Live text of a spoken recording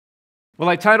Well,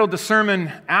 I titled the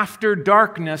sermon, After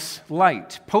Darkness,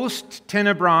 Light, Post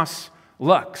Tenebras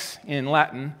Lux in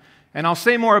Latin, and I'll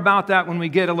say more about that when we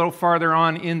get a little farther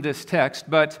on in this text,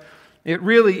 but it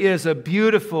really is a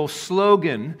beautiful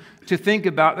slogan to think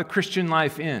about the Christian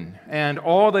life in and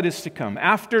all that is to come.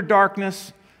 After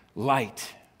darkness,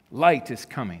 light. Light is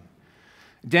coming.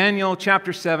 Daniel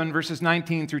chapter 7, verses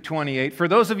 19 through 28. For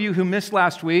those of you who missed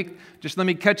last week, just let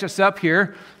me catch us up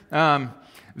here.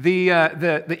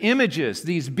 The images,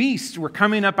 these beasts were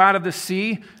coming up out of the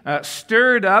sea,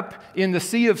 stirred up in the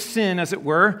sea of sin, as it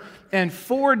were, and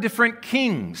four different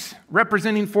kings,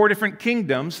 representing four different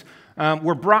kingdoms,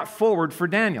 were brought forward for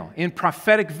Daniel in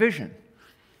prophetic vision.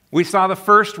 We saw the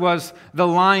first was the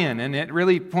lion, and it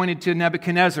really pointed to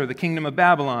Nebuchadnezzar, the kingdom of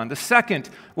Babylon. The second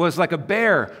was like a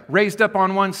bear raised up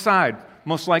on one side,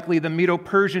 most likely the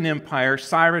Medo-Persian Empire,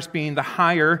 Cyrus being the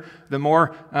higher, the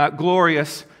more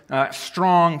glorious,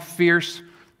 strong, fierce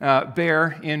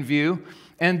bear in view.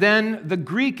 And then the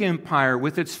Greek Empire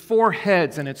with its four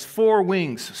heads and its four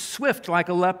wings, swift like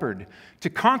a leopard, to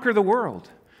conquer the world.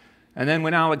 And then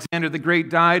when Alexander the Great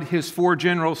died, his four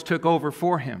generals took over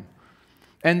for him.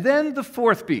 And then the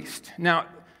fourth beast. Now,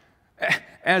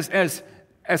 as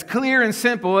clear and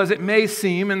simple as it may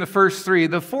seem in the first three,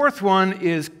 the fourth one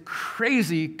is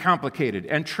crazy complicated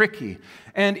and tricky.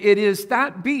 And it is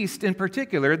that beast in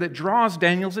particular that draws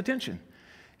Daniel's attention.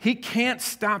 He can't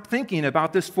stop thinking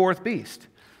about this fourth beast.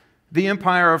 The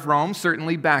Empire of Rome,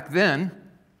 certainly back then,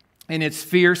 in its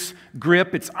fierce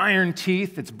grip, its iron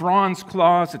teeth, its bronze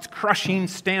claws, its crushing,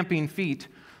 stamping feet.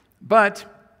 But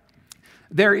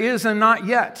there is a not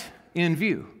yet in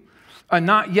view. A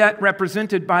not yet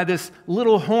represented by this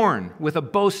little horn with a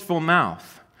boastful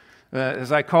mouth.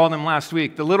 As I called him last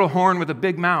week, the little horn with a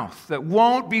big mouth that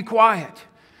won't be quiet,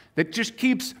 that just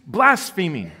keeps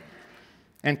blaspheming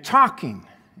and talking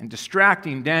and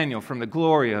distracting Daniel from the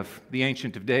glory of the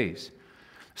Ancient of Days.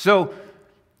 So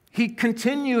he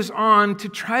continues on to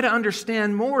try to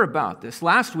understand more about this.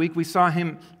 Last week we saw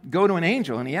him go to an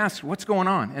angel and he asks, what's going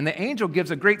on? And the angel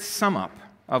gives a great sum up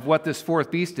of what this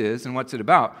fourth beast is and what's it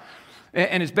about.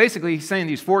 And it's basically saying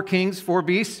these four kings, four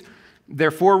beasts,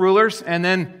 they're four rulers, and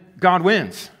then God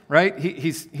wins, right?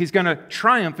 He's going to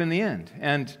triumph in the end.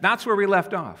 And that's where we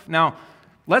left off. Now,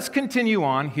 let's continue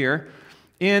on here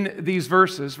in these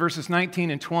verses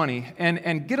 19 and 20,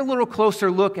 and get a little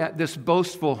closer look at this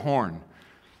boastful horn.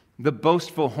 The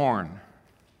boastful horn.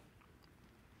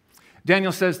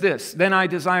 Daniel says this, "Then I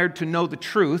desired to know the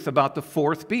truth about the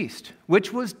fourth beast,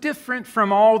 which was different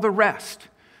from all the rest."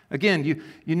 Again,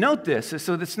 you note this,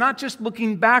 so it's not just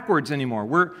looking backwards anymore.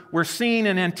 We're seeing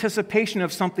an anticipation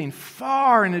of something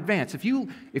far in advance. If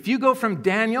you go from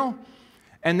Daniel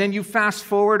and then you fast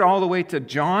forward all the way to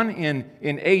John in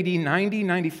AD 90,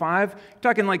 95, you're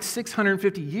talking like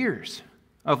 650 years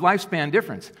of lifespan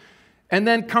difference. And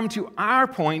then come to our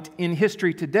point in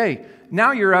history today.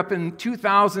 Now you're up in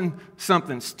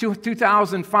 2,000-somethings,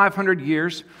 2,500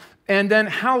 years. And then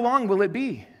how long will it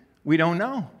be? We don't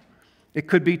know. It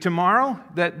could be tomorrow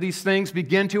that these things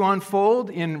begin to unfold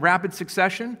in rapid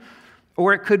succession,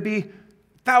 or it could be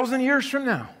 1,000 years from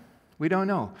now. We don't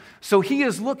know. So he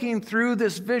is looking through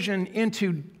this vision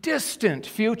into distant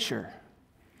future.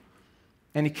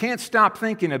 And he can't stop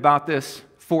thinking about this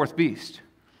fourth beast.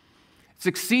 It's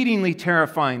exceedingly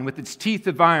terrifying with its teeth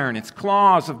of iron, its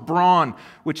claws of brawn,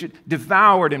 which it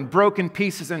devoured and broke in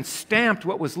pieces and stamped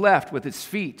what was left with its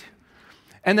feet.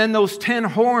 And then those 10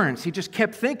 horns, he just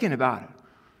kept thinking about it.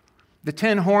 The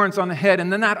 10 horns on the head,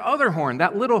 and then that other horn,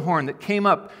 that little horn that came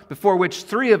up, before which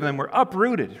 3 of them were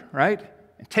uprooted, right?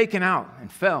 And taken out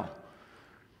and fell.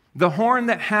 The horn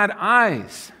that had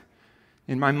eyes.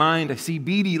 In my mind, I see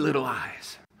beady little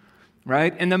eyes,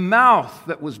 right? And the mouth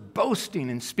that was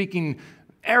boasting and speaking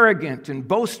arrogant and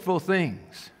boastful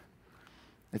things.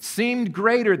 It seemed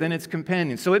greater than its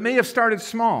companions. So it may have started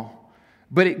small,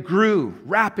 but it grew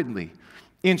rapidly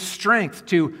in strength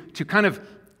to kind of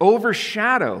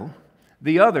overshadow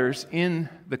the others in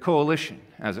the coalition,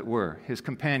 as it were, his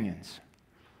companions.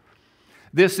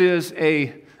 This is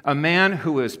a man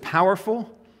who is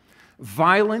powerful,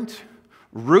 violent,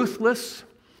 ruthless,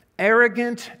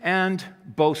 arrogant, and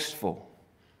boastful.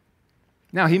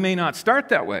 Now, he may not start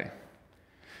that way.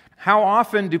 How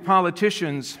often do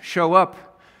politicians show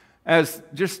up as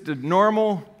just a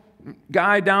normal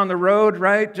guy down the road,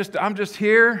 right? I'm just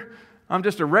here. I'm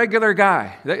just a regular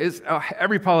guy.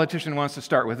 Every politician wants to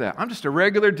start with that. I'm just a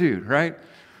regular dude, right?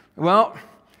 Well,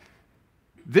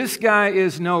 this guy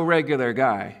is no regular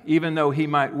guy, even though he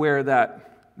might wear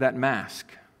that mask.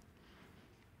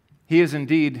 He is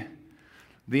indeed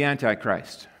the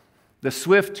Antichrist. The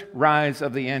swift rise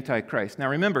of the Antichrist. Now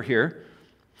remember here,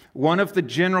 one of the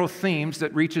general themes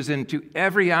that reaches into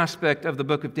every aspect of the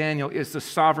book of Daniel is the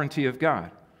sovereignty of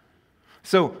God.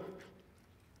 So,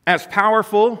 as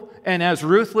powerful and as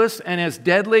ruthless and as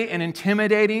deadly and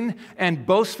intimidating and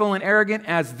boastful and arrogant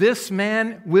as this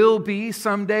man will be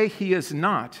someday, he is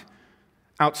not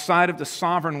outside of the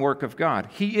sovereign work of God.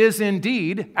 He is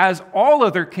indeed, as all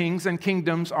other kings and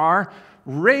kingdoms are,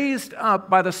 raised up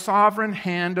by the sovereign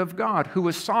hand of God, who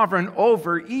is sovereign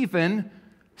over even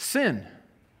sin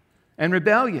and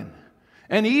rebellion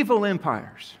and evil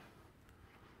empires.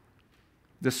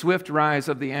 The swift rise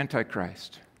of the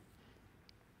Antichrist.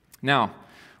 Now,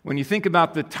 when you think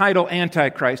about the title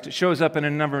Antichrist, it shows up in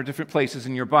a number of different places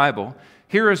in your Bible.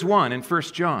 Here is one in 1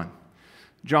 John.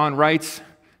 John writes,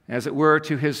 as it were,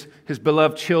 to his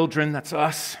beloved children, that's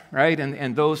us, right?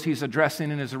 And those he's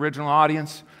addressing in his original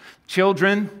audience.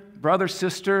 Children, brothers,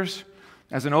 sisters,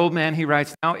 as an old man, he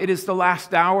writes, now it is the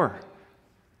last hour.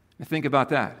 Now think about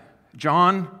that.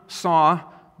 John saw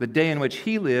the day in which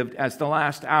he lived as the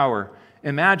last hour.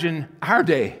 Imagine our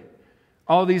day.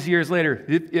 All these years later,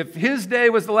 if his day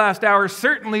was the last hour,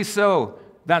 certainly so.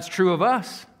 That's true of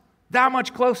us. That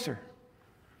much closer.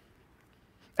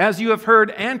 As you have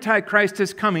heard, Antichrist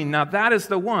is coming. Now that is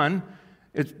the one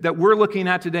that we're looking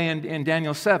at today in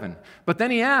Daniel 7. But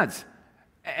then he adds,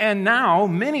 and now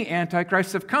many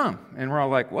Antichrists have come. And we're all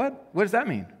like, what? What does that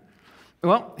mean?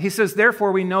 Well, he says,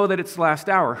 therefore we know that it's the last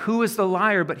hour. Who is the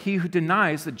liar but he who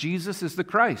denies that Jesus is the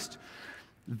Christ?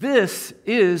 This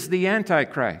is the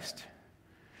Antichrist.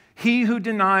 He who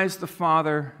denies the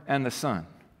Father and the Son.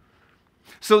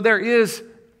 So there is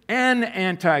an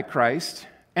Antichrist,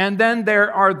 and then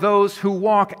there are those who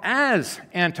walk as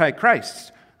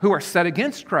Antichrists, who are set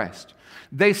against Christ.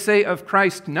 They say of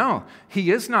Christ, no, he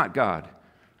is not God.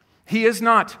 He is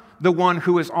not the one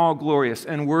who is all glorious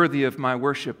and worthy of my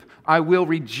worship. I will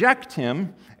reject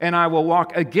him, and I will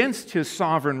walk against his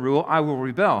sovereign rule. I will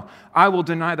rebel. I will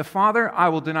deny the Father. I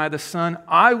will deny the Son.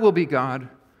 I will be God.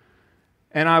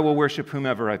 And I will worship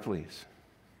whomever I please.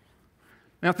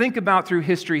 Now think about through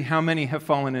history how many have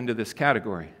fallen into this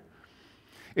category.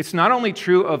 It's not only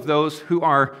true of those who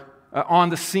are on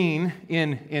the scene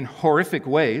in horrific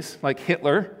ways, like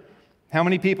Hitler. How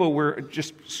many people were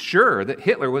just sure that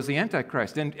Hitler was the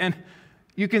Antichrist? And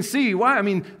you can see why. I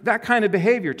mean, that kind of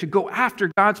behavior, to go after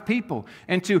God's people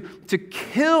and to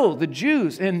kill the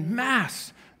Jews in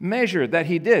mass measure that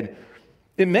he did.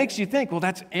 It makes you think, well,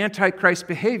 that's Antichrist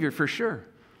behavior for sure.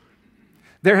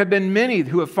 There have been many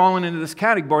who have fallen into this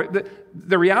category.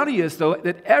 The reality is, though,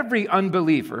 that every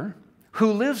unbeliever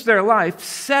who lives their life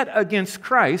set against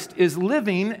Christ is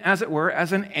living, as it were,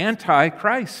 as an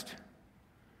Antichrist.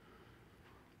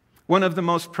 One of the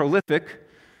most prolific,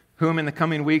 whom in the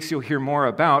coming weeks you'll hear more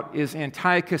about, is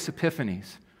Antiochus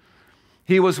Epiphanes.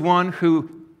 He was one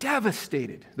who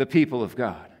devastated the people of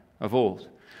God of old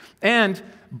and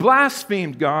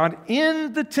blasphemed God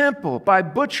in the temple by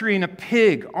butchering a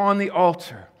pig on the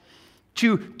altar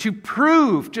to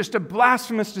prove just a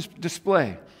blasphemous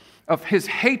display of his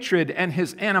hatred and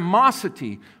his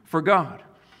animosity for God.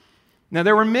 Now,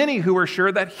 there were many who were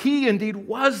sure that he indeed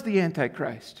was the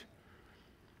Antichrist.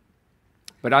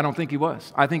 But I don't think he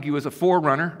was. I think he was a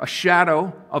forerunner, a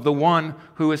shadow of the one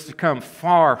who is to come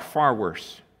far, far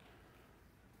worse.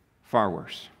 Far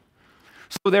worse.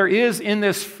 So there is in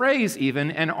this phrase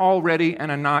even an already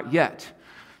and a not yet.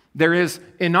 There is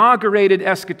inaugurated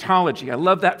eschatology. I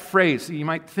love that phrase. You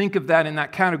might think of that in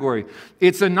that category.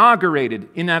 It's inaugurated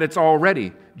in that it's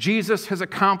already. Jesus has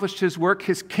accomplished his work.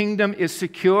 His kingdom is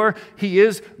secure. He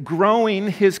is growing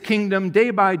his kingdom day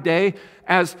by day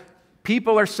as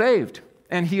people are saved.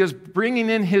 And he is bringing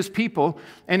in his people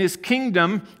and his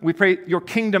kingdom. We pray, your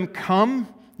kingdom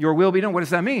come. Your will be done. What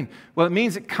does that mean? Well, it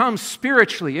means it comes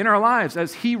spiritually in our lives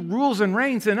as he rules and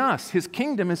reigns in us. His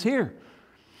kingdom is here.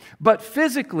 But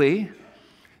physically,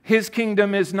 his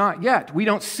kingdom is not yet. We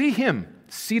don't see him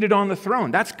seated on the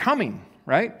throne. That's coming,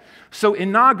 right? So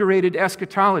inaugurated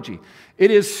eschatology.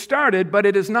 It is started, but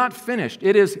it is not finished.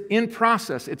 It is in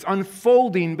process. It's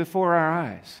unfolding before our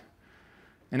eyes.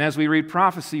 And as we read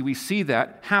prophecy, we see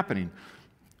that happening.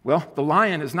 Well, the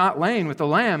lion is not laying with the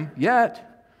lamb yet.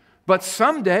 But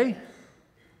someday,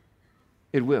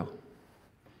 it will.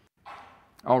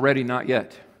 Already not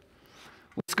yet.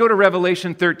 Let's go to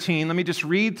Revelation 13. Let me just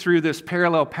read through this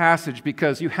parallel passage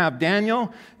because you have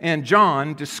Daniel and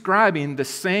John describing the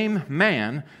same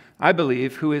man, I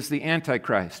believe, who is the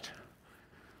Antichrist.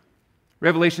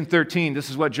 Revelation 13, this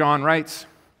is what John writes.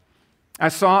 I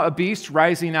saw a beast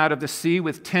rising out of the sea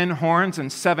with 10 horns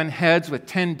and 7 heads with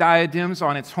 10 diadems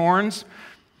on its horns.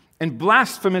 and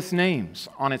blasphemous names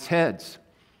on its heads.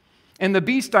 And the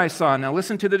beast I saw, now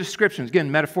listen to the descriptions.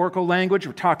 Again, metaphorical language.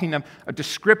 We're talking a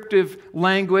descriptive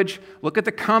language. Look at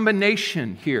the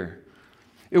combination here.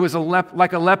 It was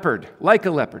like a leopard,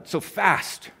 so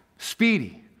fast,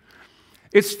 speedy.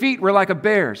 Its feet were like a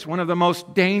bear's. One of the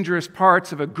most dangerous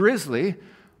parts of a grizzly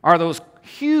are those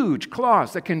huge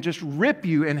claws that can just rip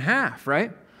you in half,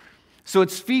 right? So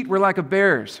its feet were like a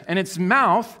bear's, and its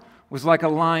mouth was like a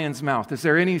lion's mouth. Is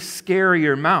there any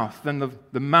scarier mouth than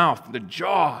the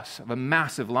jaws of a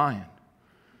massive lion?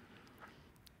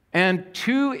 And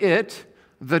to it,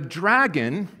 the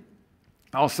dragon,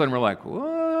 all of a sudden we're like,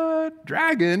 what?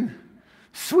 Dragon?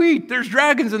 Sweet, there's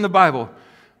dragons in the Bible.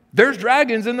 There's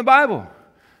dragons in the Bible.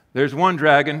 There's one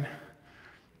dragon.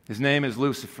 His name is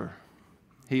Lucifer.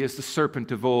 He is the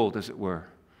serpent of old, as it were.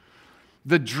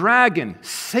 The dragon,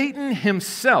 Satan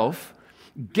himself,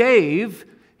 gave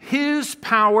his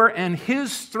power and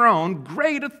his throne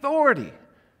great authority.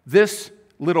 This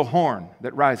little horn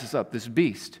that rises up, this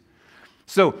beast.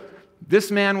 So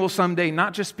this man will someday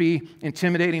not just be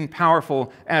intimidating,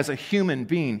 powerful as a human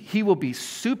being. He will be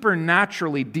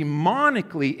supernaturally,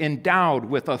 demonically endowed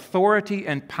with authority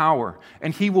and power.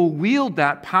 And he will wield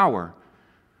that power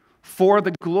for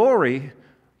the glory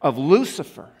of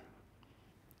Lucifer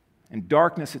and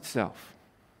darkness itself.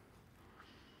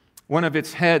 One of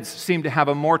its heads seemed to have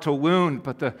a mortal wound,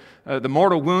 but the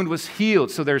mortal wound was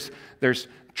healed. So there's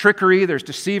trickery, there's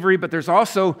deceivery, but there's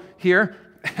also here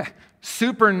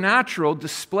supernatural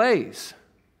displays.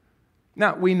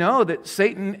 Now, we know that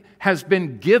Satan has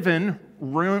been given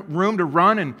room to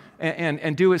run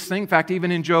and do his thing. In fact,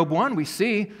 even in Job 1, we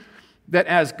see that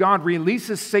as God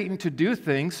releases Satan to do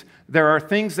things, there are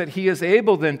things that he is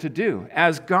able then to do.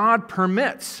 As God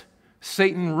permits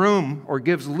Satan room or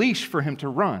gives leash for him to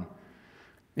run.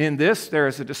 In this, there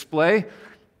is a display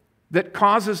that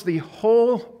causes the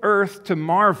whole earth to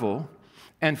marvel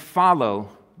and follow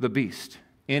the beast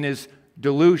in his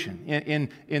delusion,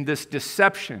 in this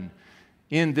deception,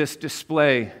 in this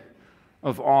display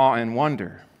of awe and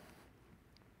wonder.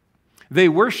 They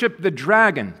worship the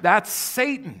dragon, that's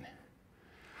Satan,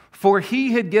 for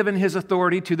he had given his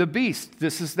authority to the beast.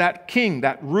 This is that king,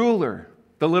 that ruler,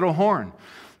 the little horn.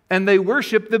 And they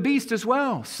worship the beast as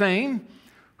well, saying,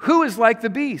 "Who is like the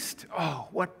beast?" Oh,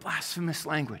 what blasphemous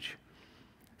language.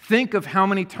 Think of how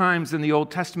many times in the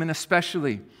Old Testament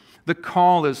especially, the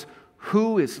call is,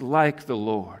 who is like the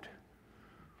Lord?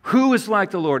 Who is like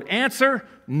the Lord? Answer,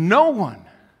 no one.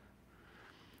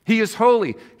 He is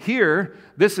holy. Here,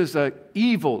 this is an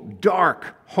evil,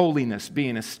 dark holiness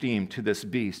being esteemed to this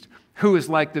beast. Who is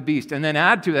like the beast? And then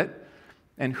add to it,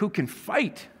 and who can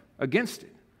fight against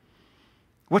it?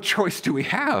 What choice do we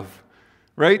have?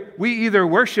 Right? We either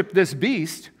worship this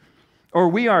beast or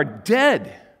we are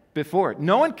dead before it.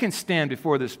 No one can stand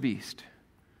before this beast.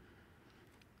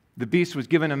 The beast was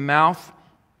given a mouth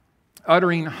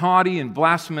uttering haughty and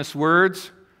blasphemous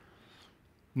words.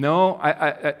 No,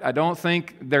 I don't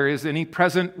think there is any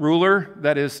present ruler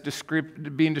that is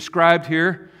being described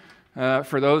here.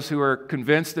 For those who are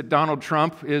convinced that Donald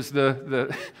Trump is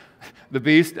the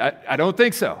beast, I don't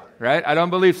think so, right? I don't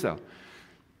believe so.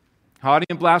 Haughty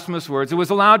and blasphemous words. It was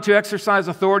allowed to exercise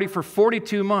authority for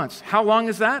 42 months. How long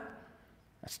is that?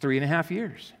 That's 3.5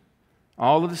 years.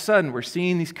 All of a sudden, we're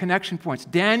seeing these connection points.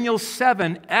 Daniel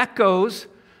 7 echoes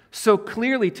so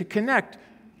clearly to connect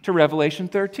to Revelation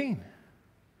 13.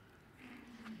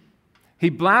 He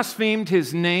blasphemed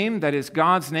his name, that is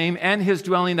God's name, and his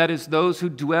dwelling, that is those who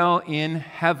dwell in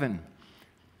heaven.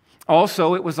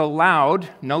 Also, it was allowed,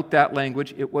 note that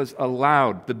language, it was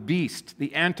allowed, the beast,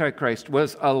 the Antichrist,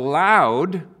 was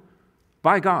allowed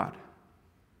by God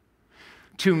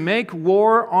to make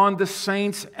war on the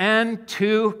saints and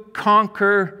to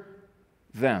conquer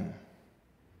them.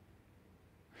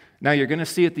 Now, you're going to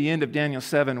see at the end of Daniel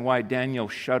 7 why Daniel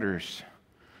shudders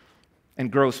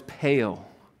and grows pale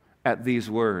at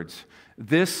these words.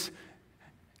 This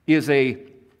is a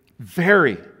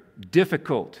very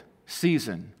difficult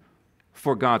season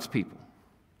for God's people.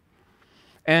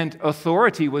 And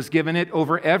authority was given it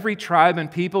over every tribe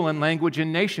and people and language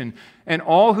and nation, and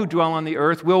all who dwell on the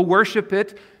earth will worship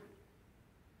it.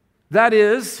 That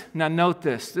is, now note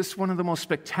this is one of the most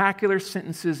spectacular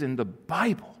sentences in the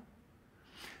Bible.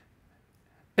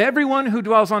 Everyone who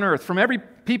dwells on earth, from every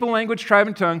people, language, tribe,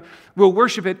 and tongue, will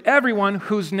worship it. Everyone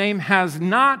whose name has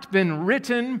not been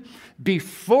written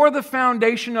before the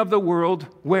foundation of the world,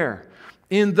 where?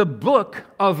 In the book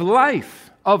of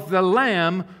life of the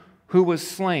Lamb who was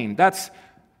slain. That's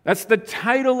the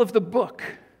title of the book.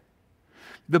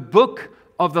 The book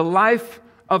of the life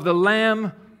of the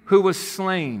Lamb who was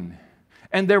slain.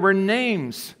 And there were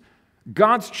names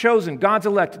God's chosen, God's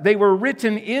elect, they were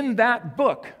written in that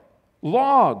book,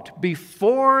 logged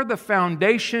before the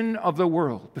foundation of the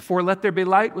world, before let there be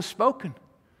light was spoken.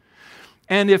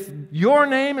 And if your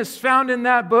name is found in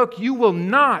that book, you will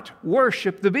not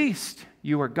worship the beast.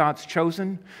 You are God's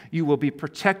chosen. You will be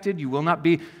protected. You will not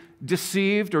be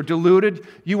deceived or deluded.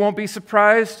 You won't be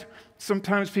surprised.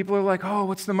 Sometimes people are like, oh,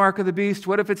 what's the mark of the beast?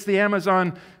 What if it's the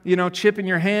Amazon, chip in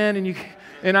your hand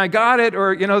and I got it?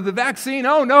 Or, the vaccine.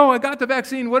 Oh, no, I got the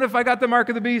vaccine. What if I got the mark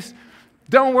of the beast?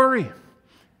 Don't worry.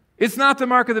 It's not the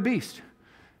mark of the beast.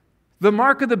 The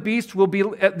mark of the beast will be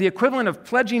the equivalent of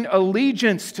pledging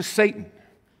allegiance to Satan.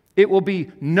 It will be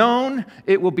known.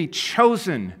 It will be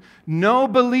chosen. No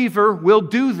believer will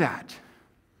do that.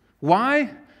 Why?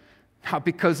 Not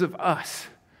because of us,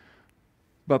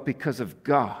 but because of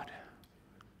God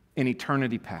in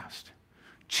eternity past.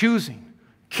 Choosing,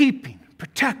 keeping,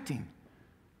 protecting,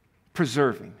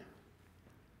 preserving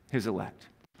His elect.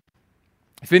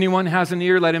 If anyone has an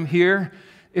ear, let him hear.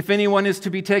 If anyone is to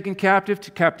be taken captive,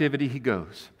 to captivity he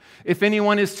goes. If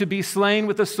anyone is to be slain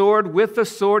with the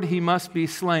sword he must be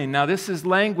slain. Now, this is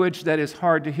language that is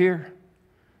hard to hear.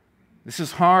 This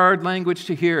is hard language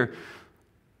to hear.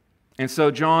 And so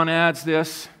John adds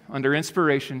this under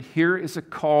inspiration. Here is a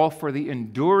call for the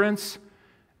endurance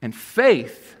and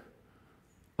faith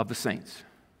of the saints.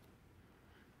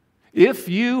 If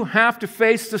you have to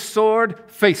face the sword,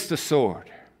 face the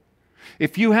sword.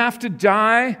 If you have to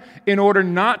die in order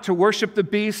not to worship the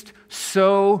beast,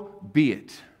 so be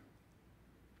it.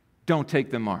 Don't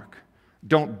take the mark.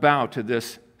 Don't bow to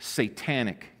this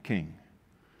satanic king.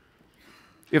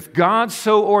 If God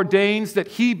so ordains that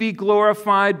He be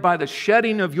glorified by the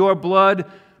shedding of your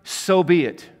blood, so be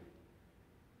it.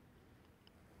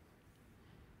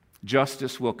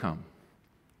 Justice will come.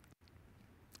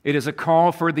 It is a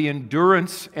call for the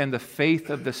endurance and the faith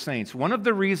of the saints. One of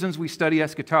the reasons we study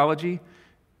eschatology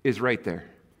is right there.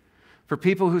 For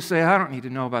people who say, I don't need to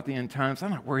know about the end times. I'm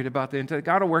not worried about the end times.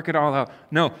 God will work it all out.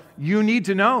 No, you need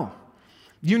to know.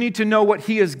 You need to know what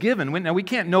He has given. Now, we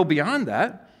can't know beyond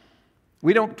that.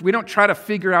 We don't try to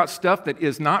figure out stuff that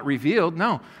is not revealed.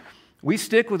 No, we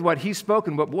stick with what He's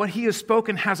spoken. But what He has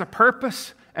spoken has a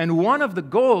purpose. And one of the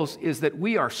goals is that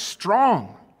we are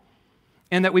strong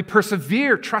and that we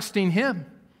persevere trusting Him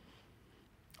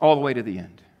all the way to the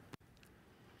end.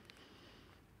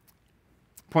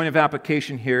 Point of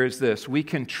application here is this. We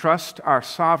can trust our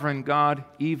sovereign God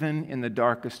even in the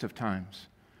darkest of times.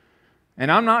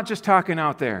 And I'm not just talking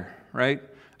out there, right?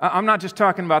 I'm not just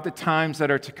talking about the times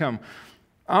that are to come.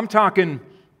 I'm talking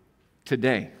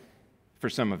today for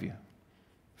some of you.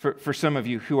 For some of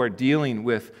you who are dealing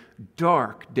with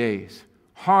dark days,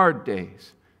 hard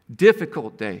days,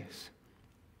 difficult days.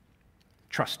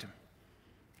 Trust Him.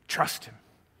 Trust Him.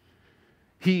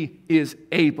 He is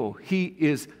able. He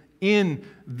is in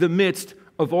the midst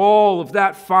of all of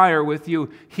that fire with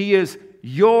you. He is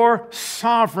your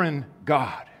sovereign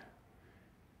God.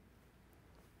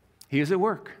 He is at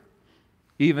work,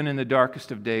 even in the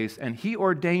darkest of days, and He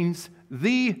ordains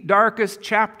the darkest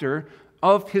chapter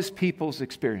of His people's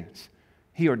experience.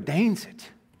 He ordains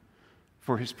it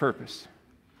for His purpose.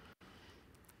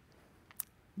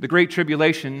 The Great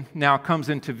Tribulation now comes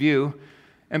into view.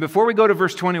 And before we go to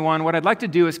verse 21, what I'd like to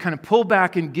do is kind of pull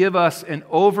back and give us an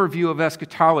overview of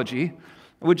eschatology.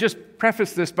 I would just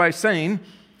preface this by saying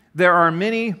there are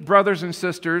many brothers and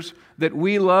sisters that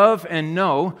we love and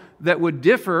know that would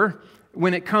differ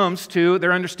when it comes to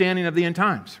their understanding of the end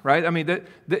times, right? I mean,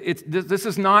 this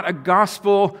is not a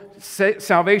gospel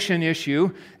salvation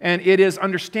issue, and it is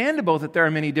understandable that there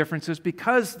are many differences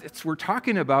because we're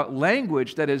talking about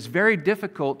language that is very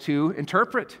difficult to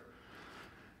interpret.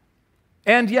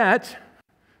 And yet,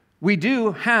 we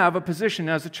do have a position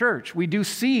as a church. We do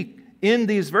see in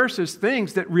these verses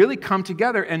things that really come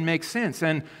together and make sense.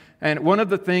 And one of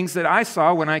the things that I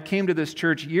saw when I came to this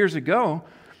church years ago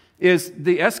is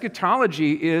the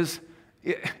eschatology is,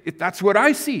 that's what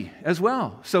I see as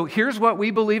well. So here's what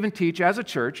we believe and teach as a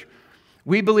church.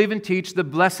 We believe and teach the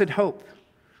blessed hope,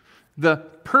 the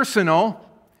personal,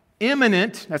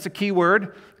 imminent, that's a key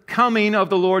word, coming of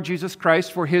the Lord Jesus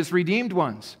Christ for His redeemed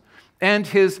ones, and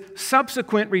His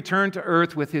subsequent return to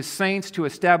earth with His saints to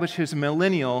establish His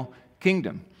millennial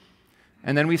kingdom.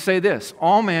 And then we say this,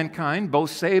 all mankind,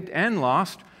 both saved and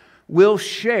lost, will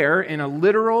share in a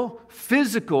literal,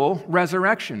 physical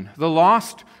resurrection. The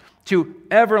lost to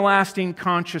everlasting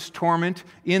conscious torment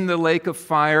in the lake of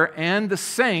fire, and the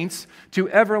saints to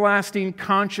everlasting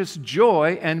conscious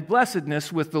joy and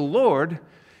blessedness with the Lord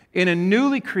in a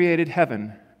newly created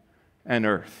heaven and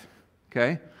earth.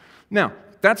 Okay? Now,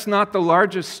 that's not the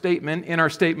largest statement in our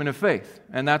statement of faith,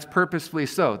 and that's purposefully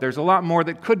so. There's a lot more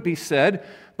that could be said,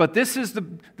 but this is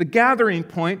the gathering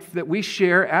point that we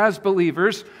share as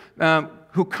believers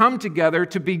who come together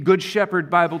to be Good Shepherd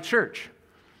Bible Church.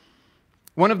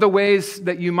 One of the ways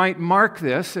that you might mark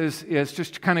this is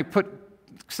just to kind of put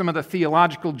some of the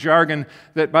theological jargon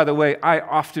that, by the way, I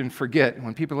often forget.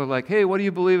 When people are like, hey, what do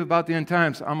you believe about the end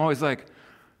times? I'm always like,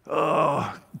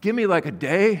 oh, give me like a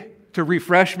day to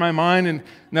refresh my mind. And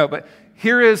no, but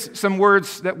here is some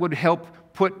words that would help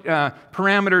put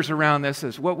parameters around this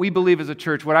as what we believe as a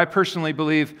church, what I personally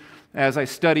believe as I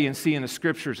study and see in the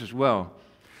Scriptures as well.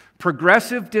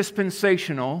 Progressive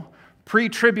dispensational,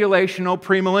 pre-tribulational,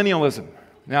 premillennialism.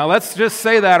 Now, let's just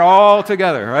say that all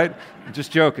together, right? I'm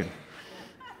just joking.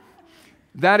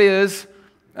 That is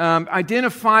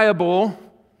identifiable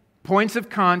points of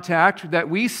contact that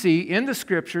we see in the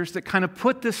Scriptures that kind of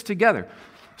put this together.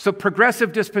 So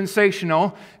progressive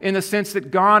dispensational in the sense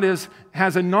that God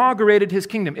has inaugurated His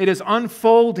kingdom. It is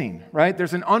unfolding, right?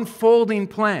 There's an unfolding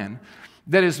plan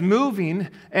that is moving,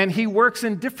 and He works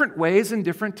in different ways in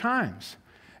different times.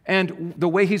 And the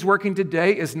way He's working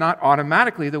today is not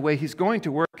automatically the way He's going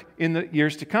to work in the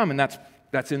years to come, and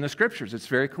that's in the Scriptures. It's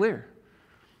very clear.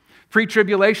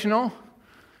 Pre-tribulational,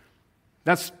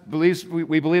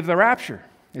 we believe the rapture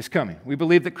is coming. We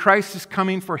believe that Christ is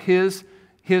coming for His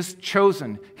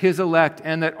chosen, His elect,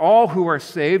 and that all who are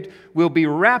saved will be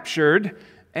raptured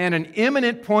at an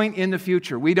imminent point in the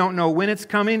future. We don't know when it's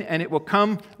coming, and it will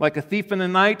come like a thief in the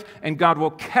night, and God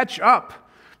will catch up.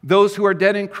 Those who are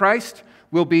dead in Christ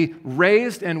will be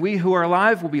raised, and we who are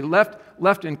alive will be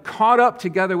left and caught up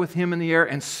together with Him in the air,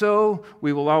 and so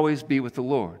we will always be with the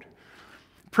Lord.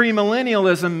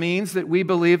 Premillennialism means that we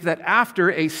believe that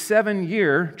after a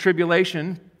 7-year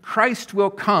tribulation, Christ will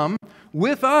come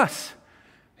with us,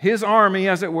 His army,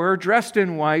 as it were, dressed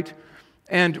in white,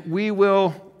 and we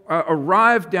will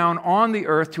arrive down on the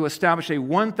earth to establish a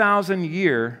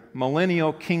 1,000-year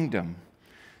millennial kingdom.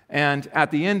 And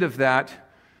at the end of that,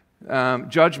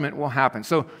 judgment will happen.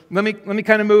 So let me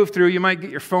kind of move through. You might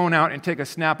get your phone out and take a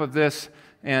snap of this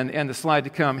and the slide to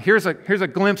come. Here's a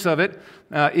glimpse of it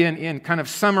in kind of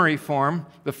summary form.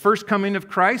 The first coming of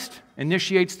Christ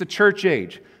initiates the church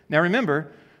age. Now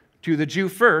remember, to the Jew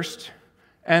first,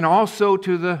 and also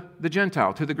to the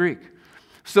Gentile, to the Greek.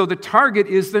 So the target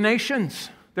is the nations.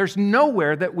 There's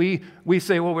nowhere that we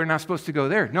say, well, we're not supposed to go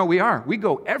there. No, we are. We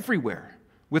go everywhere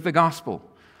with the gospel.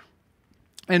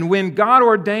 And when God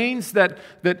ordains that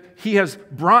He has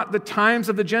brought the times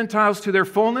of the Gentiles to their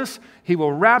fullness, He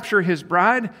will rapture His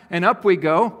bride, and up we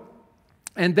go.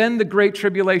 And then the great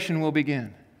tribulation will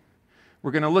begin.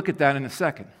 We're going to look at that in a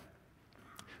second.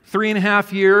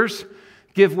 3.5 years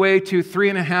give way to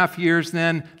 3.5 years,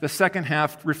 then the second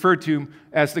half referred to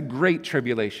as the Great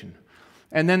Tribulation.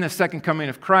 And then the second coming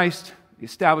of Christ, the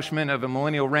establishment of a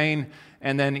millennial reign,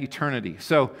 and then eternity.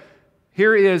 So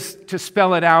here is, to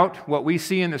spell it out, what we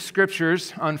see in the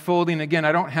Scriptures unfolding. Again,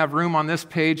 I don't have room on this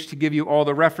page to give you all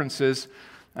the references,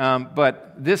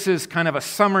 but this is kind of a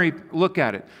summary look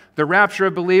at it. The rapture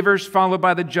of believers followed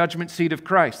by the judgment seat of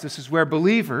Christ. This is where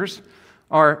believers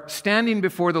are standing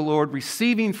before the Lord,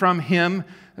 receiving from Him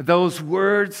those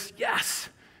words, yes,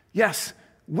 yes,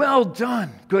 well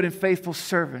done, good and faithful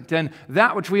servant. And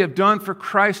that which we have done for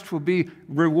Christ will be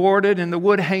rewarded, and the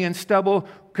wood, hay, and stubble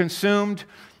consumed.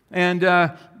 And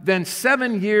then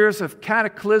 7 years of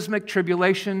cataclysmic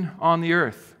tribulation on the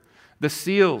earth. The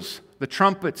seals, the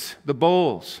trumpets, the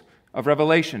bowls of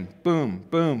Revelation, boom,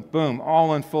 boom, boom,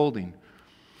 all unfolding.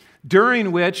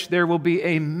 During which there will be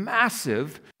a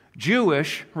massive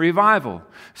Jewish revival,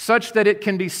 such that it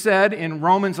can be said in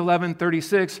Romans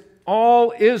 11:36,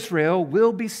 all Israel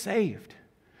will be saved.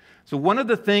 So one of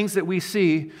the things that we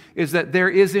see is that there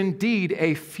is indeed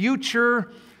a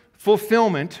future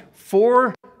fulfillment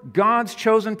for God's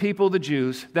chosen people, the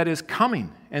Jews, that is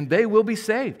coming, and they will be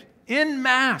saved en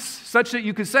masse, such that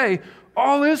you could say,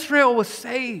 all Israel was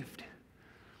saved.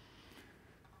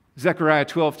 Zechariah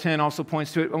 12:10 also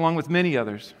points to it, along with many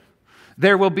others.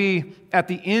 There will be, at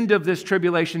the end of this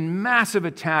tribulation, massive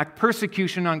attack,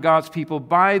 persecution on God's people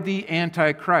by the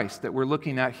Antichrist that we're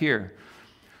looking at here.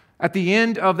 At the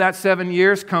end of that 7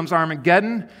 years comes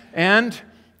Armageddon and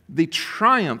the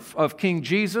triumph of King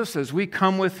Jesus as we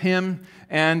come with Him,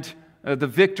 and the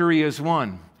victory is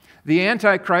won. The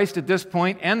Antichrist at this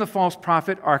point and the false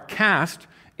prophet are cast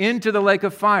into the lake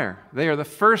of fire. They are the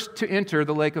first to enter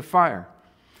the lake of fire,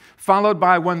 followed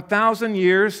by 1,000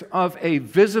 years of a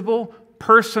visible,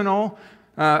 personal,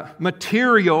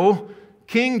 material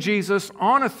King Jesus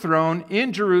on a throne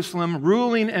in Jerusalem,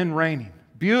 ruling and reigning.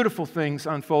 Beautiful things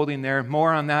unfolding there.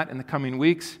 More on that in the coming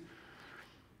weeks.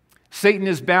 Satan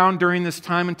is bound during this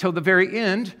time until the very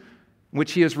end,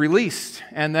 which he is released.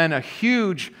 And then a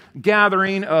huge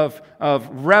gathering of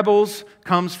rebels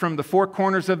comes from the four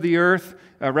corners of the earth.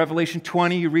 Revelation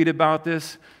 20, you read about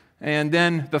this. And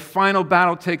then the final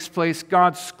battle takes place.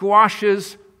 God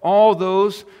squashes all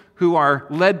those who are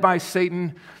led by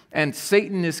Satan, and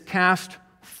Satan is cast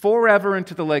forever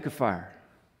into the lake of fire.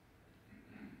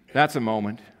 That's a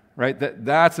moment, right?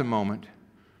 That's a moment.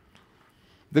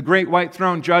 The great white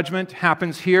throne judgment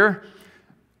happens here.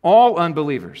 All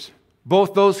unbelievers,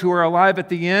 both those who are alive at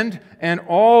the end and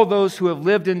all those who have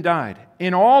lived and died,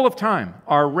 in all of time,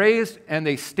 are raised and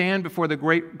they stand before the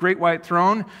great white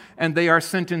throne, and they are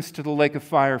sentenced to the lake of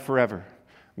fire forever,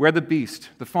 where the beast,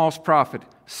 the false prophet,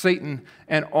 Satan,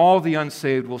 and all the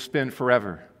unsaved will spend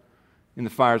forever in the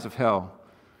fires of hell.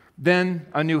 Then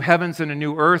a new heavens and a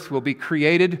new earth will be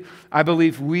created. I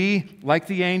believe we, like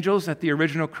the angels at the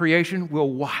original creation,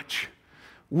 will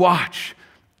watch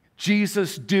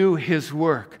Jesus do his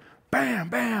work. Bam,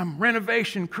 bam,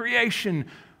 renovation, creation,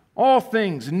 all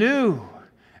things new.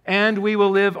 And we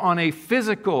will live on a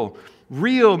physical,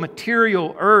 real,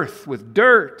 material earth with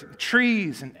dirt, and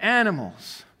trees, and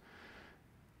animals.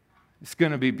 It's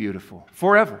going to be beautiful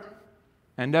forever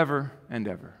and ever and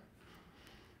ever.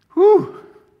 Whew!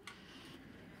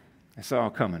 It's all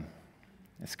coming.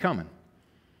 It's coming.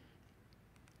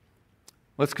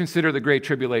 Let's consider the Great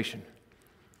Tribulation.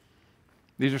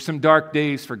 These are some dark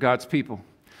days for God's people.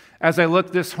 As I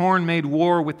looked, this horn made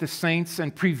war with the saints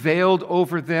and prevailed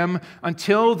over them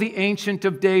until the Ancient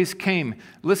of Days came.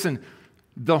 Listen,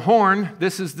 the horn,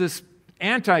 this is this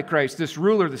Antichrist, this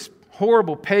ruler, this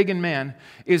horrible pagan man,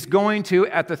 is going to,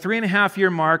 at the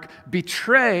 3.5-year mark,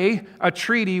 betray a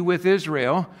treaty with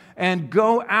Israel and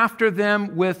go after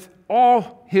them with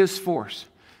all his force.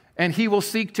 And he will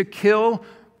seek to kill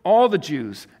all the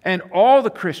Jews and all the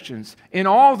Christians in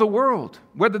all the world,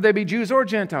 whether they be Jews or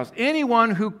Gentiles.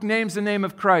 Anyone who names the name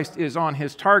of Christ is on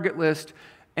his target list,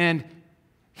 and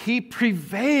he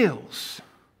prevails.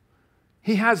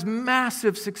 He has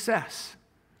massive success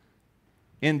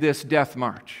in this death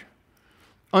march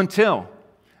until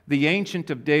the Ancient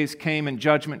of Days came and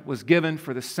judgment was given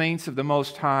for the saints of the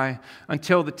Most High,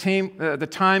 until the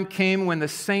time came when the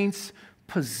saints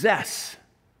possess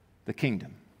the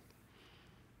kingdom.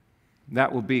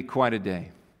 That will be quite a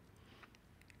day.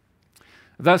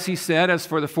 Thus he said, as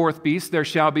for the fourth beast, there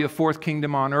shall be a fourth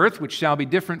kingdom on earth, which shall be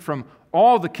different from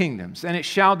all the kingdoms, and it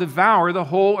shall devour the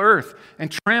whole earth,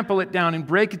 and trample it down, and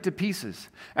break it to pieces.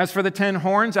 As for the 10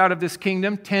 horns, out of this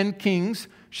kingdom 10 kings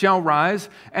shall rise,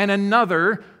 and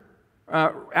another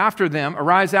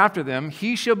arise after them.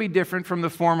 He shall be different from the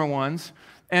former ones,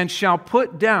 and shall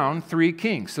put down 3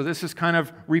 kings. So this is kind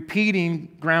of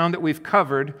repeating ground that we've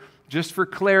covered, just for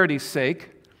clarity's sake.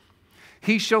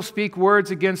 He shall speak words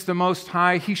against the Most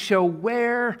High. He shall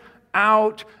wear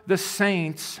out the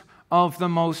saints of the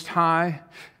Most High,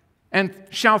 and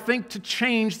shall think to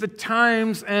change the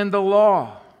times and the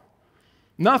law.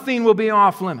 Nothing will be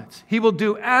off limits. He will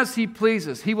do as he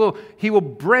pleases. He will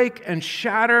break and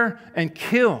shatter and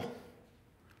kill.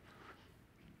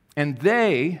 And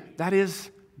they, that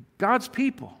is God's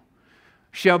people,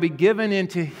 shall be given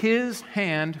into his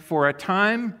hand for a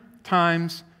time,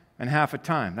 times, and half a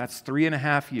time. That's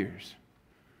 3.5 years.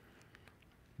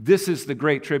 This is the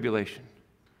Great Tribulation.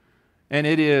 And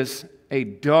it is a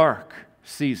dark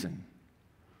season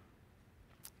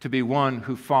to be one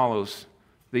who follows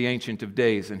the Ancient of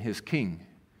Days and his King,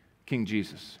 King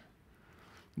Jesus.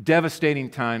 Devastating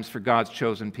times for God's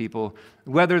chosen people,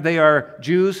 whether they are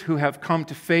Jews who have come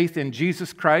to faith in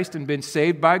Jesus Christ and been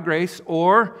saved by grace,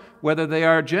 or whether they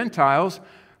are Gentiles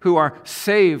who are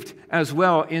saved as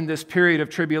well in this period of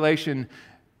tribulation.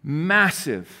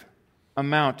 Massive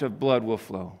amount of blood will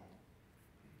flow.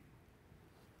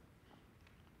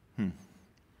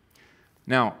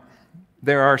 Now,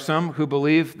 there are some who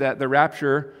believe that the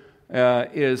rapture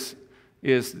is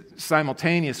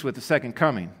simultaneous with the second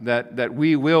coming, that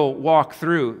we will walk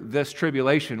through this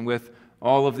tribulation with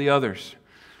all of the others.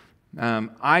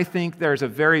 I think there's a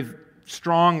very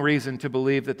strong reason to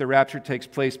believe that the rapture takes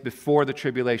place before the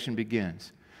tribulation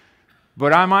begins.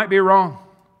 But I might be wrong.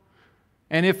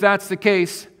 And if that's the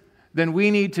case, then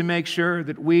we need to make sure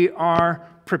that we are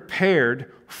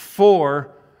prepared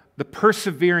for the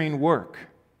persevering work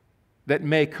that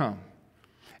may come.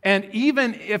 And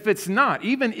even if it's not,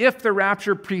 even if the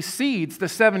rapture precedes the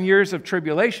 7 years of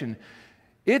tribulation,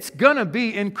 it's going to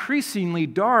be increasingly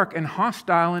dark and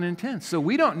hostile and intense. So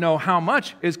we don't know how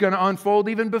much is going to unfold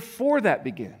even before that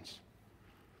begins.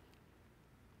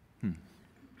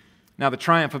 Now, the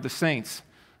triumph of the saints,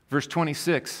 verse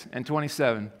 26 and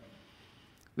 27.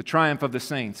 The triumph of the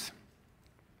saints.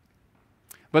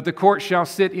 But the court shall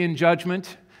sit in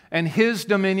judgment, and his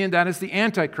dominion, that is the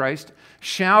Antichrist,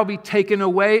 shall be taken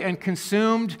away and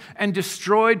consumed and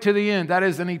destroyed to the end. That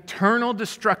is an eternal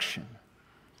destruction.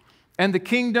 And the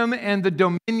kingdom and the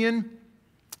dominion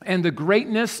and the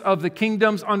greatness of the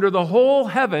kingdoms under the whole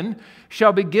heaven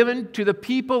shall be given to the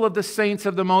people of the saints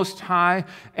of the Most High,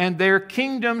 and their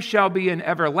kingdom shall be an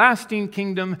everlasting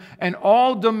kingdom, and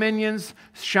all dominions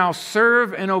shall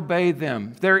serve and obey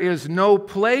them. There is no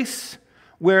place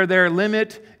where their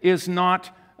limit is not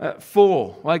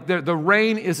full. Like the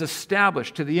reign is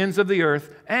established to the ends of the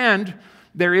earth, and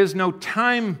there is no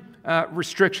time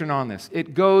restriction on this.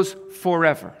 It goes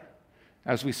forever,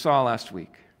 as we saw last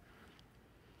week.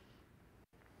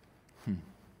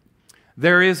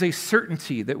 There is a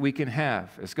certainty that we can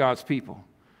have as God's people,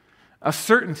 a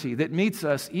certainty that meets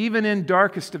us even in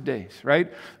darkest of days,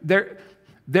 right?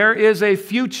 There is a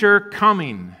future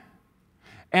coming,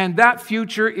 and that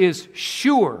future is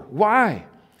sure. Why?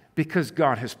 Because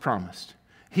God has promised.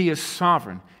 He is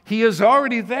sovereign. He is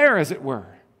already there, as it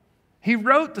were. He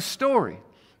wrote the story,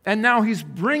 and now He's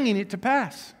bringing it to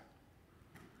pass.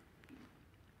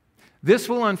 This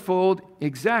will unfold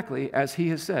exactly as He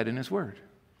has said in His Word.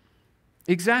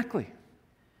 Exactly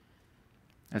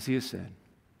as He has said.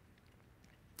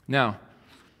 Now,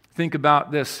 think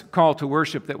about this call to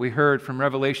worship that we heard from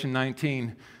Revelation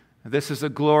 19. This is a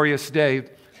glorious day.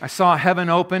 I saw heaven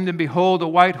opened, and behold, a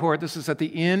white horse. This is at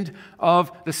the end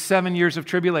of the 7 years of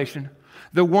tribulation.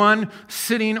 The one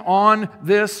sitting on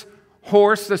this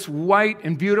horse, this white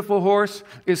and beautiful horse,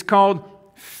 is called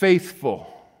Faithful.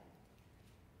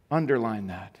 Underline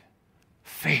that.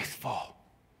 Faithful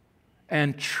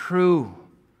and true.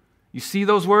 You see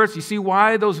those words? You see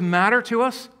why those matter to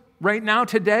us right now,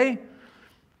 today?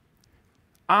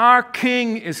 Our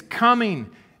King is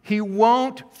coming. He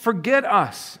won't forget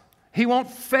us. He won't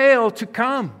fail to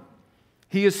come.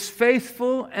 He is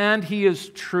faithful and He is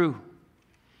true.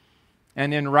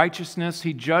 And in righteousness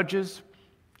He judges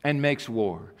and makes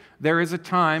war. There is a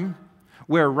time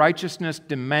where righteousness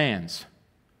demands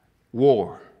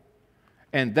war.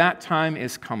 And that time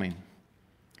is coming,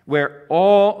 where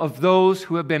all of those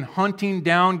who have been hunting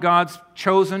down God's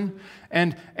chosen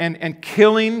and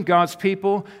killing God's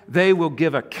people, they will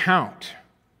give account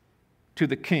to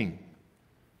the King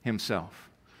Himself.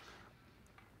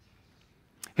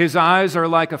 His eyes are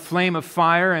like a flame of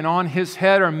fire, and on His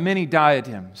head are many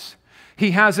diadems.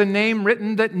 He has a name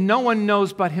written that no one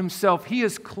knows but Himself. He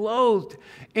is clothed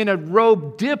in a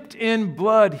robe dipped in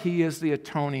blood. He is the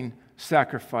atoning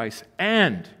sacrifice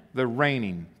and the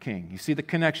reigning King. You see the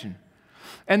connection?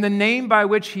 And the name by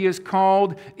which He is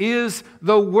called is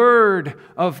the Word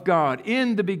of God.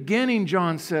 In the beginning,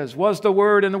 John says, was the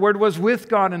Word, and the Word was with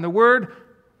God, and the Word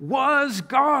was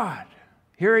God.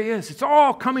 Here He is. It's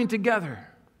all coming together.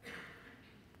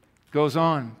 Goes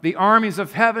on. The armies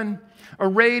of heaven,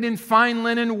 arrayed in fine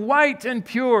linen, white and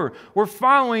pure, were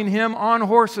following Him on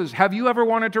horses. Have you ever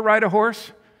wanted to ride a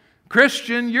horse?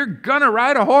 Christian, you're gonna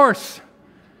ride a horse.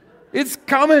 It's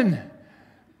coming.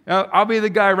 I'll be the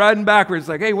guy riding backwards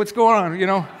like, hey, what's going on? You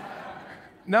know?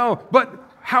 No, but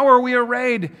how are we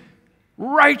arrayed?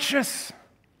 Righteous,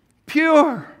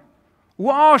 pure,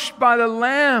 washed by the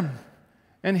Lamb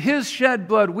and His shed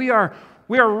blood. We are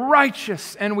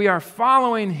righteous, and we are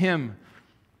following Him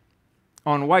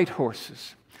on white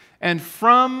horses. And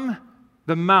from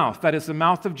the mouth, that is the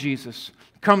mouth of Jesus,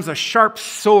 comes a sharp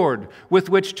sword with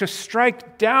which to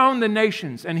strike down the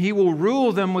nations, and He will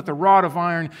rule them with a rod of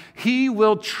iron. He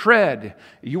will tread.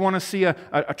 You want to see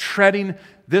a treading?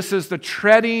 This is the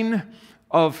treading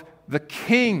of the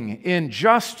King in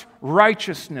just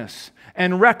righteousness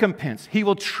and recompense. He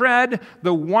will tread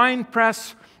the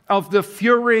winepress of the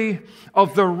fury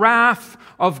of the wrath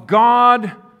of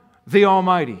God the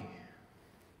Almighty.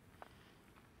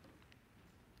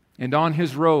 And on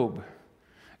His robe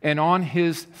and on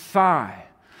His thigh,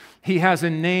 He has a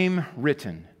name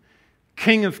written,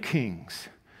 King of Kings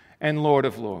and Lord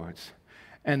of Lords.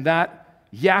 And that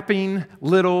yapping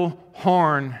little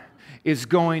horn is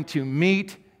going to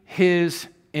meet his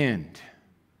end.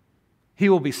 He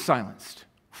will be silenced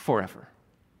forever.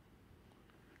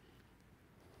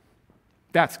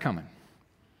 That's coming.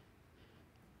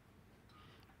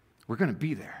 We're going to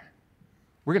be there.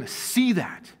 We're going to see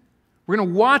that. We're going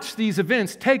to watch these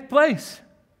events take place.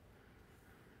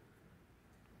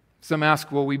 Some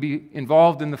ask, will we be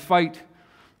involved in the fight?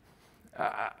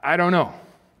 I don't know.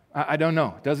 I don't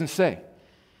know. It doesn't say.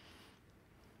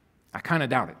 I kind of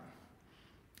doubt it.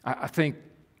 I think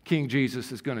King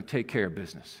Jesus is going to take care of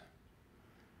business.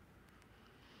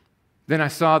 Then I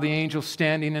saw the angel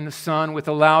standing in the sun. With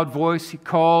a loud voice, he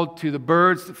called to the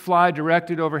birds that fly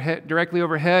directly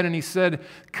overhead, and he said,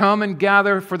 "Come and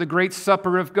gather for the great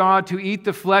supper of God, to eat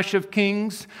the flesh of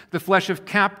kings, the flesh of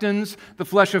captains, the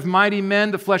flesh of mighty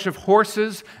men, the flesh of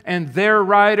horses and their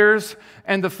riders,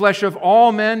 and the flesh of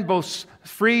all men, both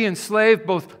free and slave,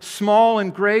 both small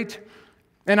and great."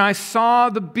 And I saw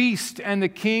the beast and the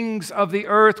kings of the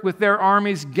earth with their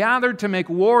armies gathered to make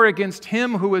war against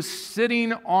him who was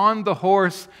sitting on the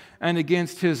horse and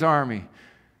against his army.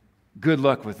 Good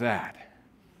luck with that,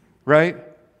 right?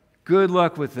 Good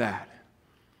luck with that.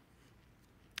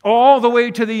 All the way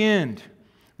to the end,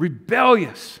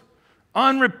 rebellious,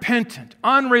 unrepentant,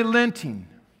 unrelenting.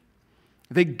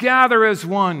 They gather as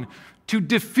one to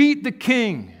defeat the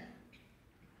king.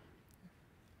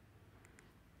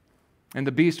 And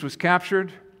the beast was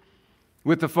captured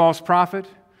with the false prophet,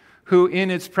 who in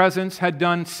its presence had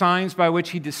done signs by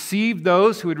which he deceived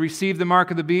those who had received the mark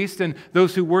of the beast and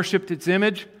those who worshipped its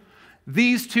image.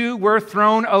 These two were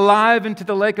thrown alive into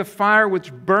the lake of fire,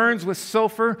 which burns with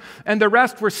sulfur, and the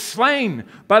rest were slain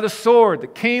by the sword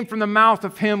that came from the mouth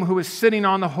of him who was sitting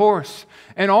on the horse.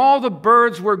 And all the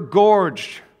birds were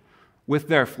gorged with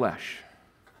their flesh.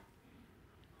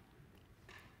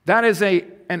 That is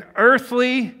an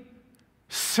earthly,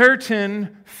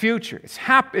 certain future. It's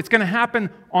going to happen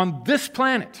on this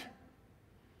planet.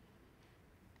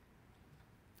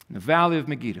 In the valley of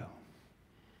Megiddo.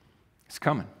 It's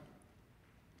coming.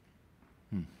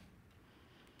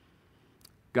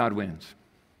 God wins.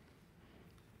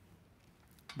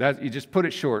 You just put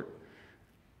it short.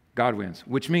 God wins.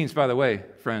 Which means, by the way,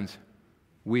 friends,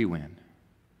 we win.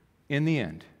 In the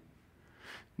end.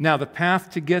 Now, the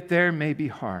path to get there may be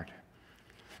hard.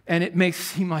 And it may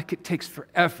seem like it takes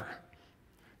forever.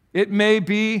 It may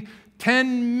be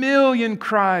 10 million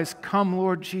cries, "Come,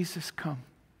 Lord Jesus, come."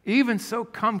 Even so,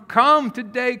 come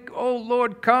today, oh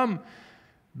Lord, come,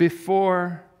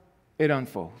 before it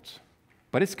unfolds.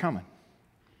 But it's coming.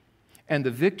 And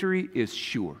the victory is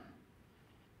sure.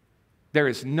 There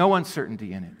is no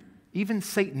uncertainty in it. Even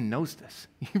Satan knows this.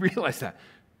 You realize that?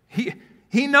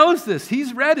 He knows this.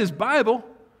 He's read his Bible.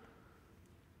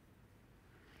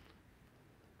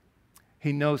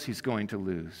 He knows he's going to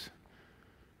lose,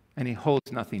 and he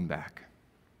holds nothing back.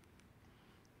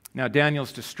 Now,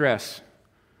 Daniel's distress,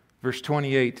 verse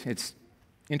 28, it's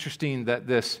interesting that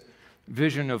this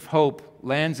vision of hope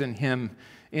lands in him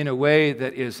in a way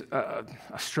that is a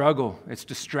struggle. It's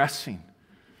distressing.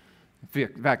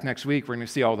 In fact, next week we're going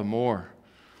to see all the more.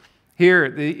 Here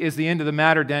is the end of the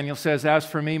matter. Daniel says, "As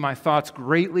for me, my thoughts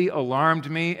greatly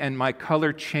alarmed me, and my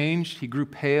color changed." He grew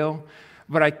pale.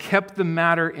 "But I kept the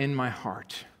matter in my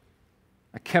heart."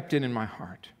 I kept it in my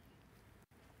heart.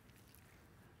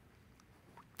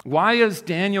 Why is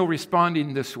Daniel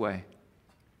responding this way?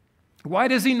 Why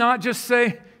does he not just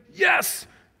say, "Yes,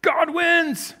 God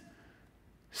wins.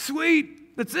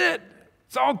 Sweet, that's it.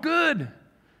 It's all good.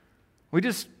 We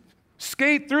just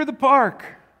skate through the park,"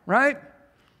 right?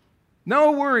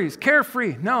 No worries,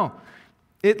 carefree. No,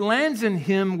 it lands in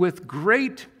him with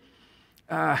great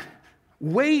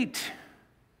weight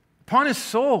upon his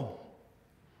soul.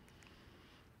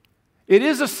 It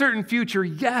is a certain future,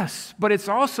 yes, but it's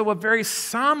also a very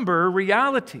somber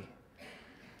reality.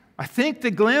 I think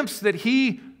the glimpse that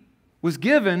he was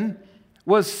given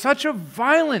was such a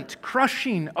violent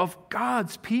crushing of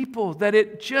God's people that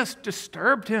it just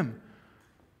disturbed him.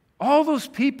 All those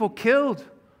people killed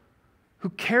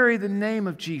who carry the name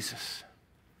of Jesus.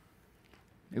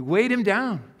 It weighed him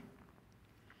down.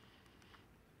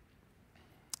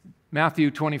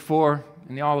 Matthew 24,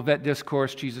 in the Olivet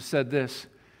Discourse, Jesus said this,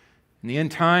 "In the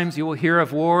end times you will hear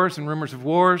of wars and rumors of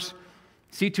wars.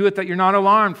 See to it that you're not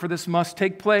alarmed, for this must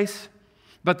take place.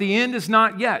 But the end is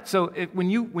not yet." So when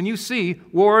you see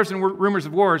wars and rumors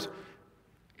of wars,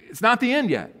 it's not the end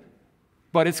yet,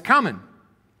 but it's coming,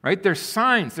 right? There's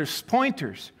signs, there's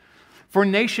pointers. "For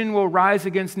nation will rise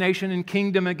against nation and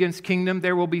kingdom against kingdom.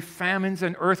 There will be famines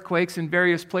and earthquakes in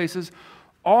various places.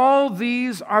 All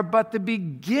these are but the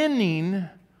beginning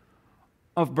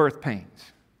of birth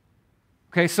pains."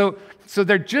 Okay, so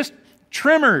they're just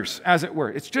tremors, as it were.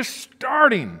 It's just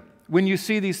starting when you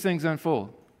see these things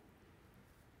unfold.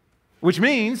 Which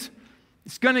means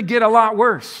it's going to get a lot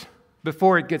worse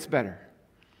before it gets better.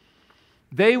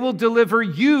 They will deliver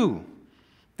you.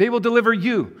 They will deliver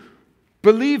you,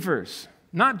 believers,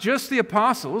 not just the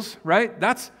apostles, right?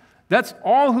 That's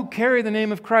all who carry the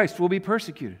name of Christ will be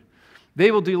persecuted.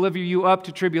 They will deliver you up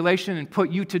to tribulation and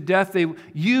put you to death.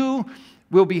 You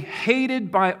will be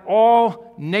hated by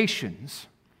all nations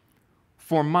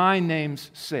for my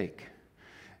name's sake.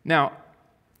 Now,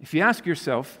 if you ask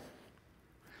yourself,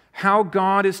 how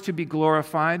God is to be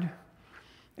glorified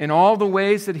in all the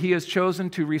ways that He has chosen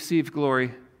to receive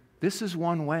glory, this is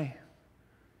one way.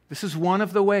 This is one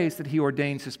of the ways that He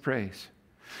ordains His praise.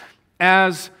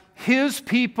 As His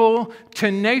people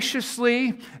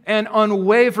tenaciously and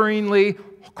unwaveringly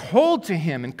hold to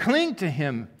Him and cling to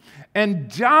Him and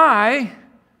die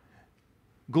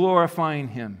glorifying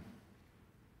Him.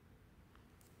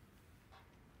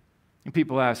 And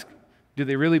people ask, do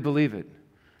they really believe it?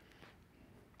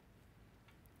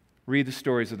 Read the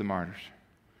stories of the martyrs.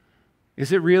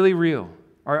 Is it really real?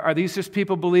 Are these just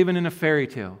people believing in a fairy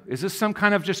tale? Is this some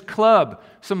kind of just club,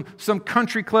 some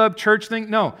country club, church thing?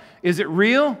 No. Is it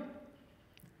real?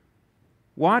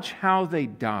 Watch how they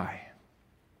die.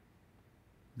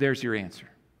 There's your answer.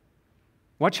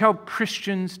 Watch how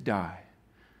Christians die.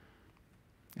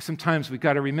 Sometimes we've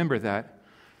got to remember that.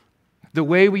 The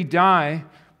way we die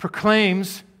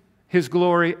proclaims His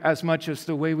glory as much as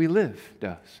the way we live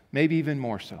does, maybe even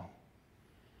more so.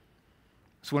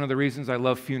 It's one of the reasons I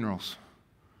love funerals.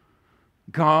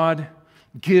 God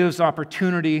gives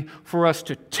opportunity for us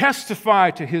to testify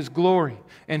to His glory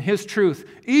and His truth,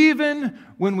 even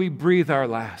when we breathe our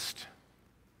last.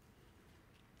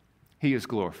 He is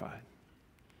glorified.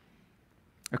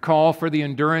 A call for the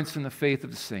endurance and the faith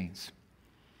of the saints.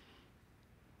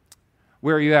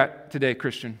 Where are you at today,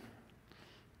 Christian?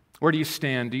 Where do you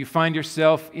stand? Do you find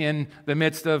yourself in the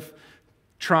midst of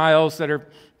trials that are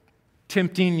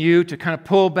tempting you to kind of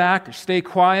pull back or stay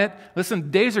quiet?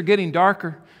 Listen, days are getting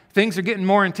darker. Things are getting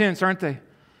more intense, aren't they?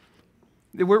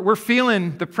 We're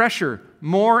feeling the pressure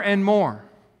more and more.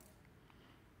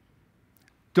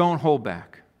 Don't hold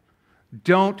back.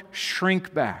 Don't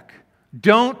shrink back.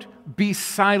 Don't be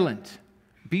silent.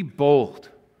 Be bold.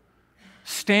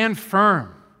 Stand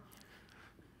firm.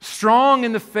 Strong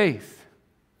in the faith.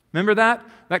 Remember that?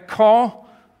 That call?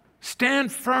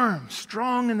 Stand firm,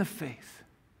 strong in the faith.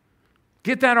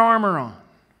 Get that armor on.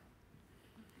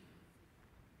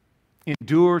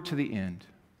 Endure to the end.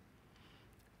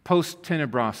 Post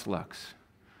tenebras lux.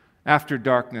 After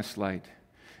darkness, light.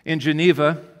 In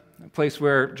Geneva, a place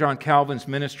where John Calvin's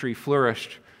ministry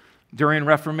flourished during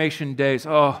Reformation days,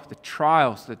 the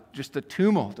trials, just the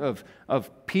tumult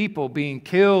of people being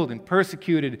killed and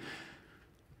persecuted.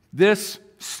 This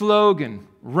slogan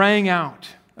rang out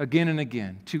again and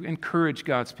again to encourage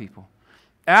God's people.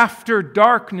 After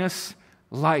darkness,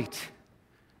 light.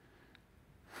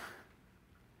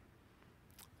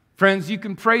 Friends, you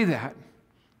can pray that.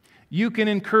 You can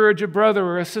encourage a brother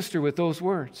or a sister with those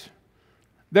words.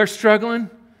 They're struggling.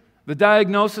 The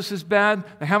diagnosis is bad.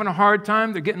 They're having a hard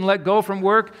time. They're getting let go from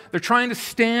work. They're trying to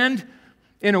stand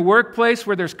in a workplace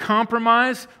where there's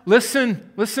compromise.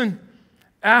 Listen.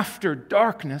 After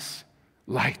darkness,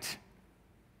 light.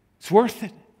 It's worth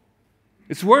it.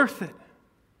 It's worth it.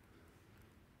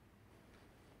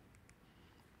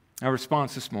 Our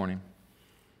response this morning.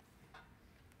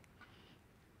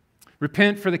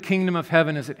 Repent, for the kingdom of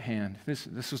heaven is at hand.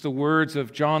 This was the words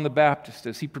of John the Baptist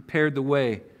as he prepared the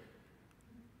way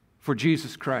for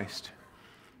Jesus Christ.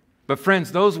 But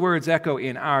friends, those words echo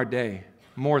in our day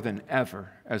more than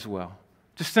ever as well.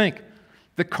 Just think,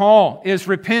 the call is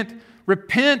repent.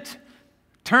 Repent.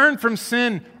 Turn from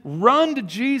sin. Run to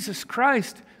Jesus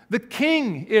Christ. The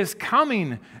King is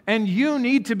coming, and you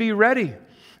need to be ready.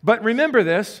 But remember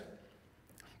this,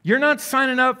 you're not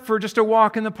signing up for just a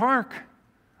walk in the park.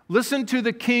 Listen to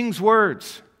the King's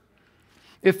words.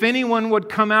 If anyone would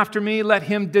come after me, let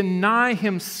him deny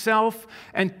himself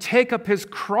and take up his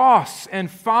cross and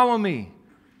follow me.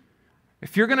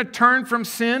 If you're going to turn from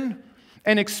sin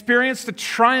and experience the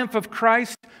triumph of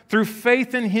Christ through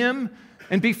faith in Him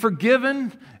and be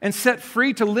forgiven and set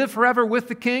free to live forever with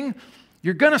the King,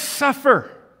 you're going to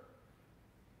suffer.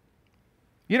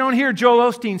 You don't hear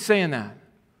Joel Osteen saying that.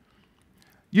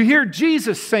 You hear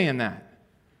Jesus saying that.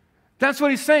 That's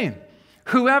what He's saying.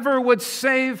 Whoever would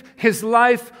save his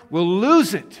life will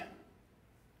lose it.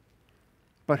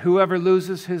 But whoever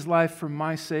loses his life for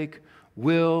my sake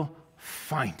will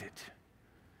find it.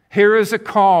 Here is a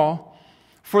call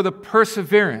for the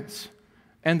perseverance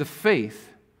and the faith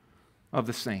of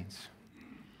the saints.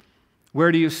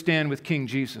 Where do you stand with King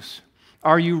Jesus?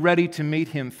 Are you ready to meet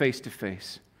Him face to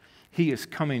face? He is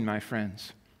coming, my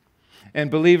friends.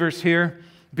 And believers here,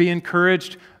 be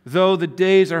encouraged. Though the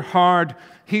days are hard,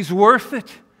 He's worth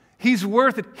it. He's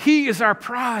worth it. He is our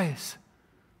prize.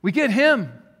 We get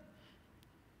Him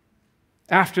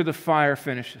after the fire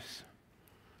finishes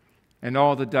and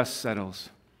all the dust settles.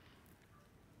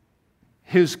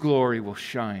 His glory will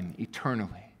shine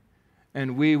eternally,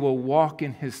 and we will walk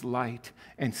in His light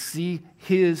and see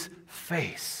His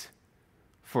face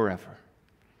forever.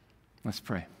 Let's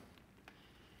pray.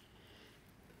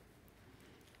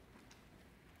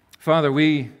 Father,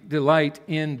 we delight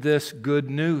in this good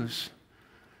news.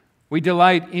 We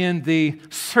delight in the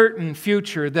certain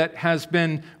future that has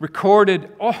been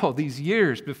recorded all these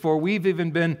years before we've even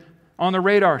been on the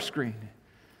radar screen.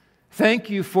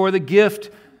 Thank you for the gift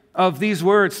of these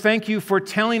words. Thank you for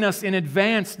telling us in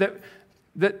advance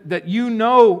that you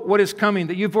know what is coming,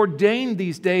 that you've ordained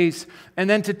these days, and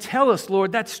then to tell us,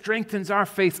 Lord, that strengthens our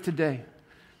faith today.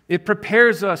 It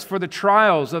prepares us for the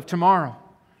trials of tomorrow.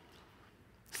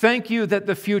 Thank you that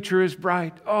the future is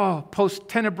bright. Oh, post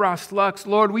tenebras lux.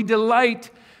 Lord, we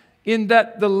delight in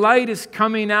that the light is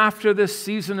coming after this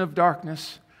season of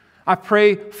darkness. I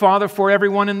pray, Father, for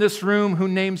everyone in this room who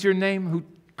names your name, who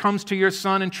comes to your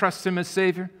Son and trusts him as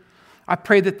Savior. I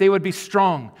pray that they would be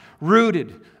strong,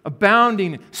 rooted,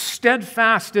 abounding,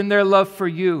 steadfast in their love for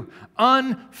you,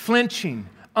 unflinching,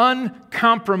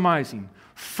 uncompromising,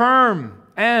 firm,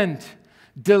 and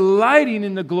delighting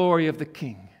in the glory of the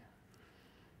King.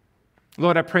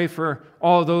 Lord, I pray for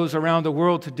all those around the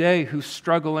world today who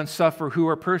struggle and suffer, who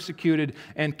are persecuted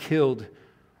and killed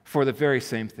for the very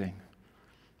same thing.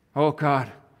 Oh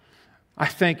God, I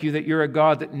thank you that you're a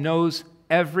God that knows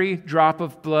every drop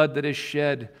of blood that is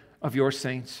shed of your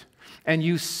saints. And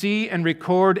you see and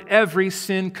record every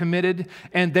sin committed,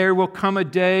 and there will come a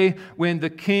day when the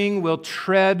King will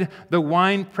tread the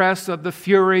winepress of the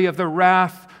fury of the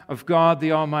wrath of God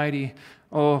the Almighty.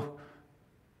 Oh,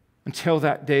 until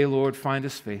that day, Lord, find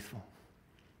us faithful.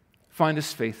 Find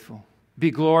us faithful. Be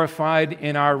glorified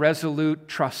in our resolute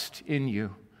trust in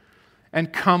you.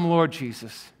 And come, Lord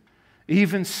Jesus.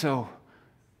 Even so,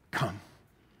 come.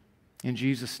 In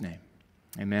Jesus' name,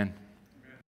 amen.